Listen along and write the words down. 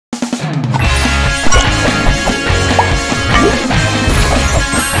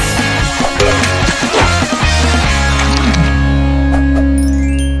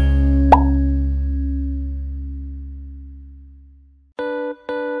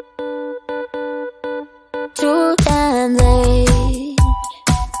too damn late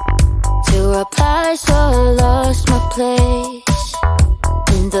to apply, so I lost my place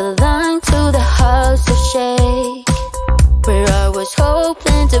in the line to the house of shake, where I was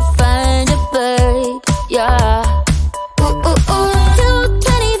hoping to find a babe. Yeah. Ooh, ooh, ooh.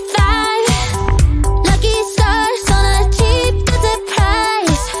 225 lucky stars on a cheap visit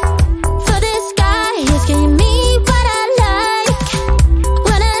price for this guy who's giving me what I like.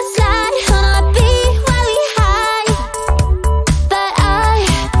 When I slide on a beat while we high, but I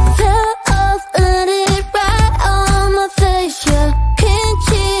fell off, landed right on my face. Yeah, can't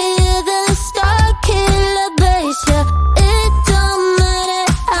hear the star killer bass. Yeah, it don't matter,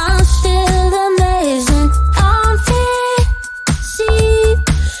 I'm still amazing. I'm fit, see,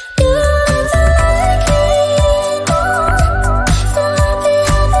 you never like me more, so happy I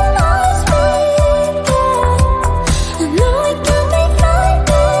can always be there. I know it can be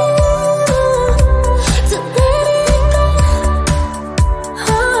frightening to let it go.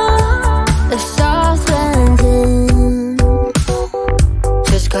 The south landing,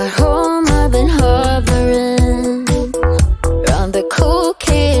 just got home, I've been hovering around the cool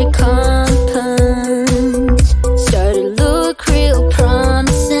kid compound. Started to look real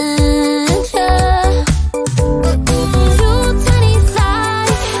promising, yeah.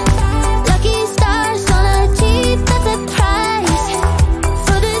 225 lucky stars on a cheap visit price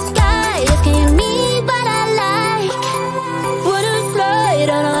for this guy asking me what I like. Wouldn't flight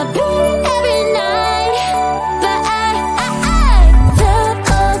on a beat every night, but I fell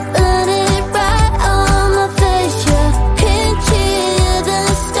off, landed right on my face. Yeah, can't hear the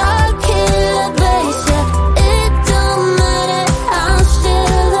star killer bass. Yeah, it don't matter, I'm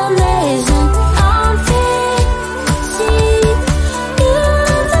still amazing. I'm fit, see, you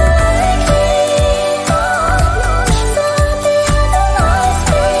never like me more, so happy I can always be there.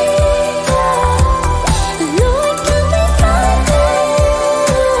 I know it can be frightening to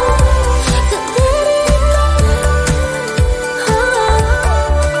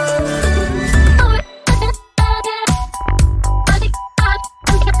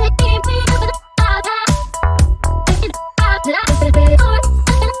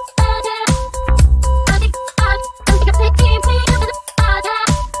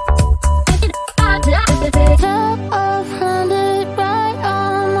let it top of landed right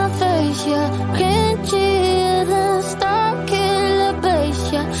on my face. Yeah, can't hear the star killer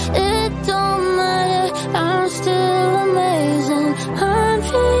bass. Yeah, it don't matter, I'm still amazing. I'm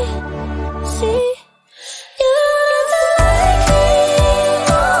free, see, you never like me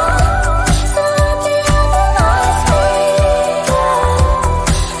more, so happy I can always be there.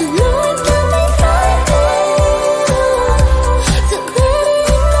 I know it can be frightening to let it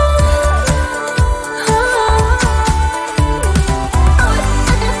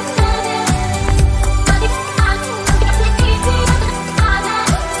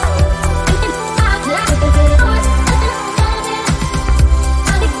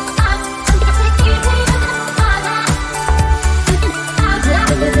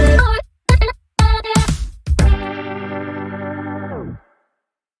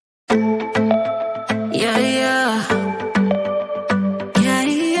yeah, yeah, yeah,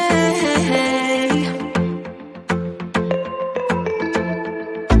 yeah.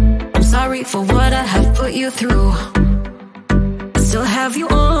 I'm sorry for what I have put you through. I still have you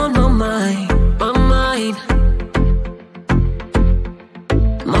on my mind, my mind.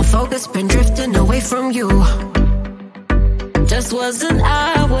 My focus been drifting away from you. Just wasn't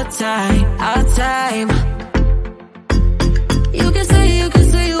our time, our time. You can say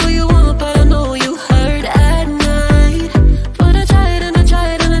what you want, but I know you hurt at night. But I tried and I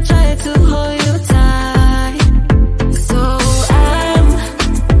tried and I tried to hold you tight. So I'm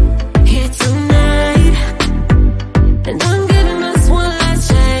here tonight, and I'm giving us one last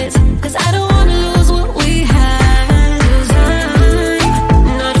chance, 'cause I don't wanna lose what we had. 'Cause I'm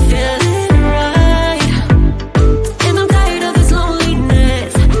not feeling right, and I'm tired of this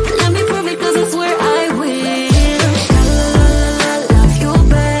loneliness. Let me prove it, 'cause I swear I will.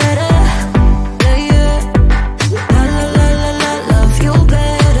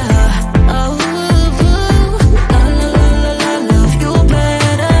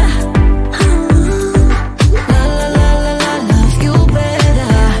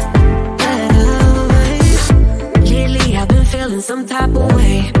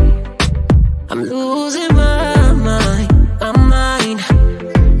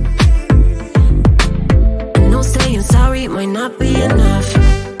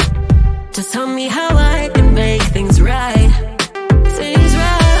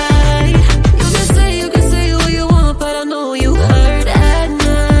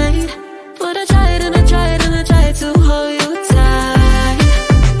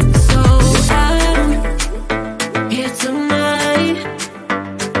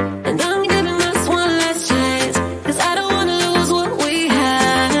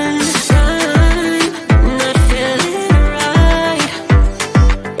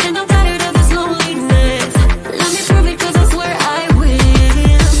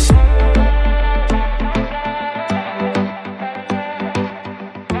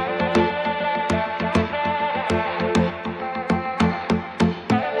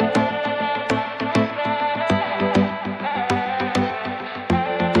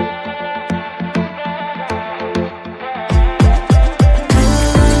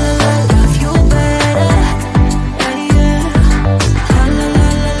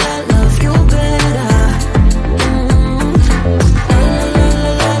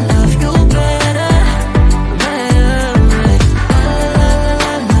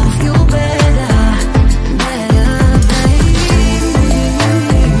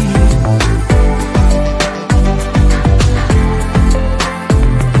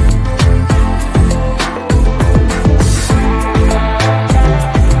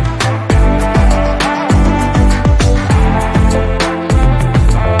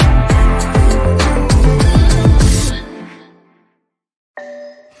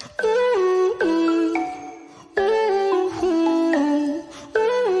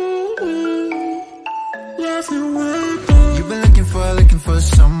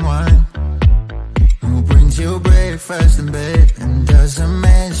 breakfast in bed and doesn't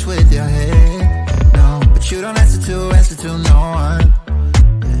mess with your head. No, but you don't answer to no one.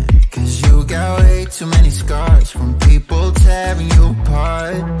 Yeah, 'cause you got way too many scars from people tearing you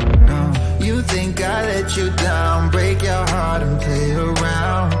apart. No, you think I let you down, break your heart and play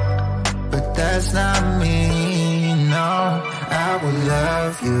around, but that's not me, no. I will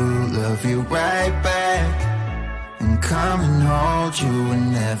love you right back, and come and hold you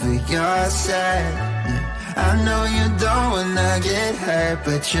whenever you're sad. Yeah, I know you don't wanna get hurt,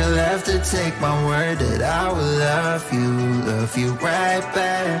 but you'll have to take my word that I will love you right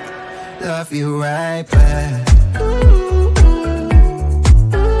back, love you right back.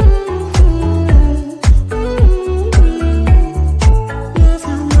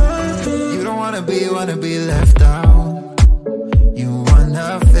 You don't wanna be left out. You wanna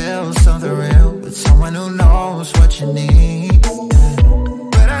feel something real with someone who knows what you need.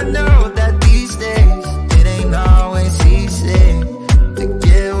 But I know that these days it ain't always easy to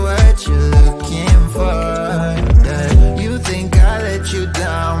get what you're looking for. Yeah. You think I let you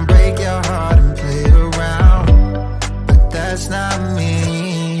down, break your heart and play around, but that's not me,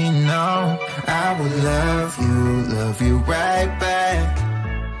 no. I will love you right back,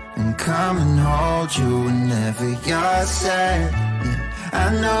 and come and hold you whenever you're sad. Yeah. I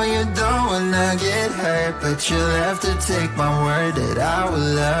know you don't wanna get hurt, but you'll have to take my word that I will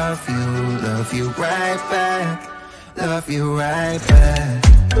love you right back, love you right back.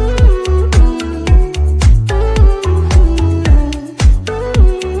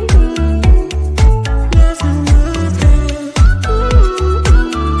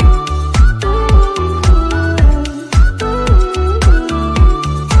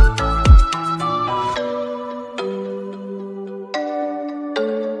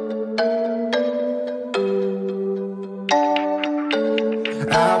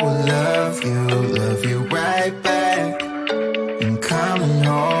 I will love you right back, and come and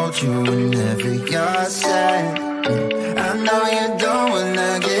hold you whenever you're sad. Yeah. I know you don't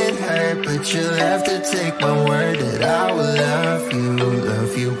wanna get hurt, but you'll have to take my word that I will love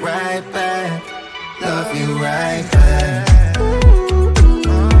you right back, love you right back.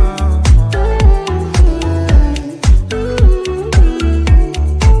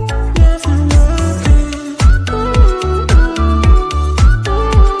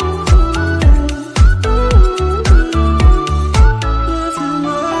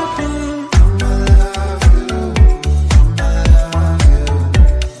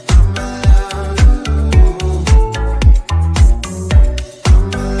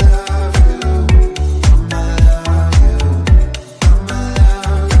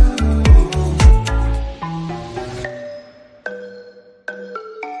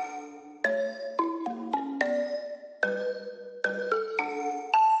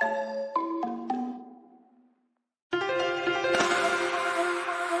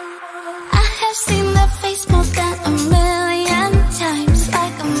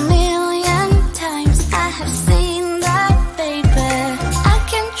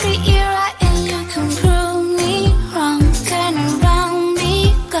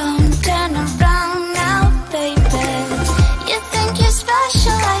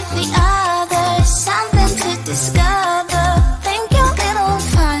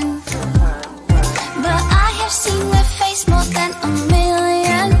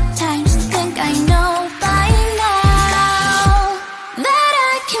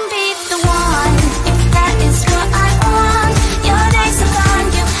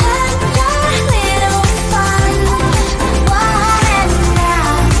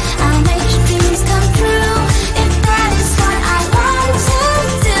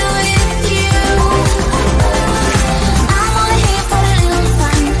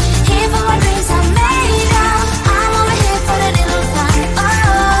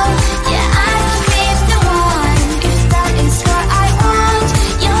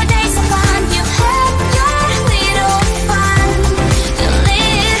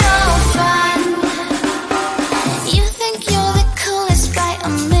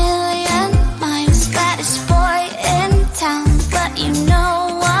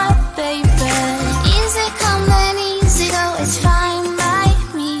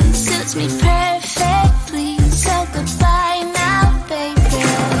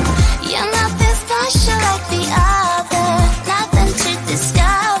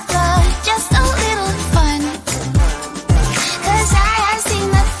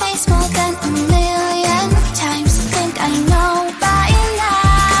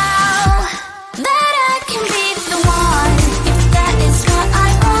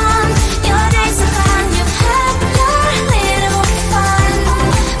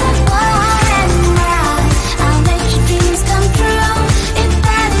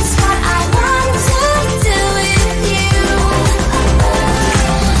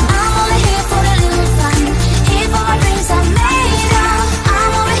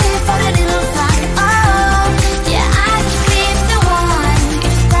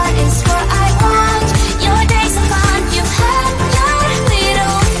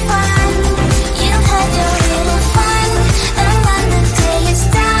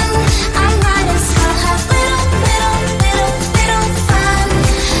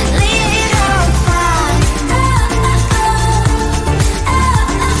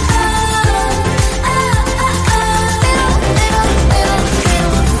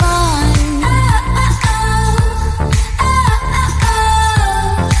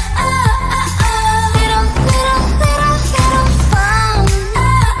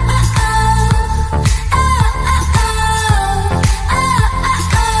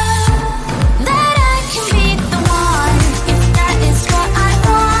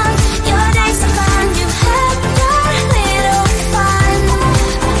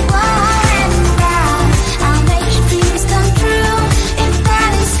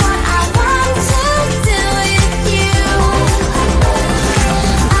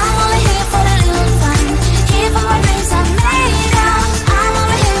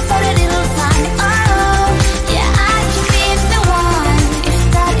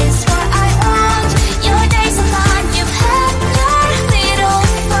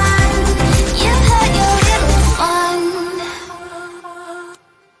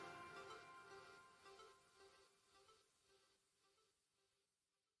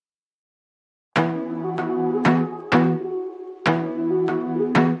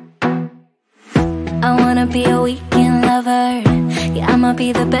 wanna be a weekend lover. Yeah, I'ma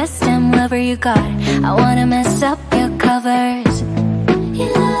be the best damn lover you got. I wanna mess up your covers.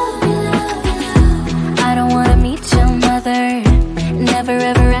 I don't wanna meet your mother. Never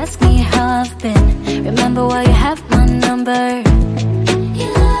ever ask me how I've been. Remember why you have my number.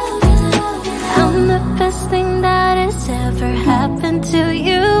 I'm the best thing that has ever happened to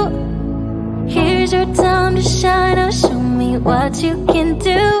you. Here's your time to shine. Now show me what you can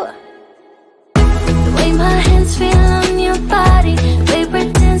do. The way my hands feel on your body, the way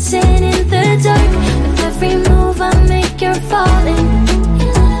we're dancing in the dark. With every move I make, you're falling.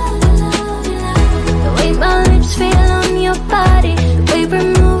 The way my lips feel on your body, the way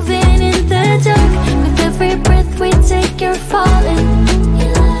we're moving in the dark. With every breath we take, you're falling.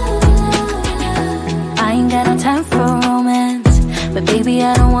 I ain't got no time for romance, but baby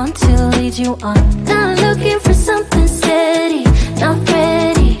I don't want to lead you on. Not looking for something steady, not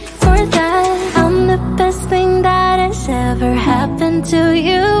ready for that. I'm the best thing that has ever happened to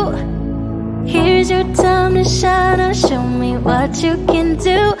you. Here's your time to shine. Now show me what you can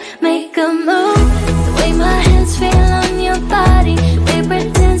do. Make a move. The way my hands feel on your body, the way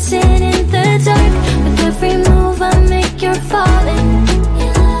we're dancing in the dark. With every move I make, you're falling.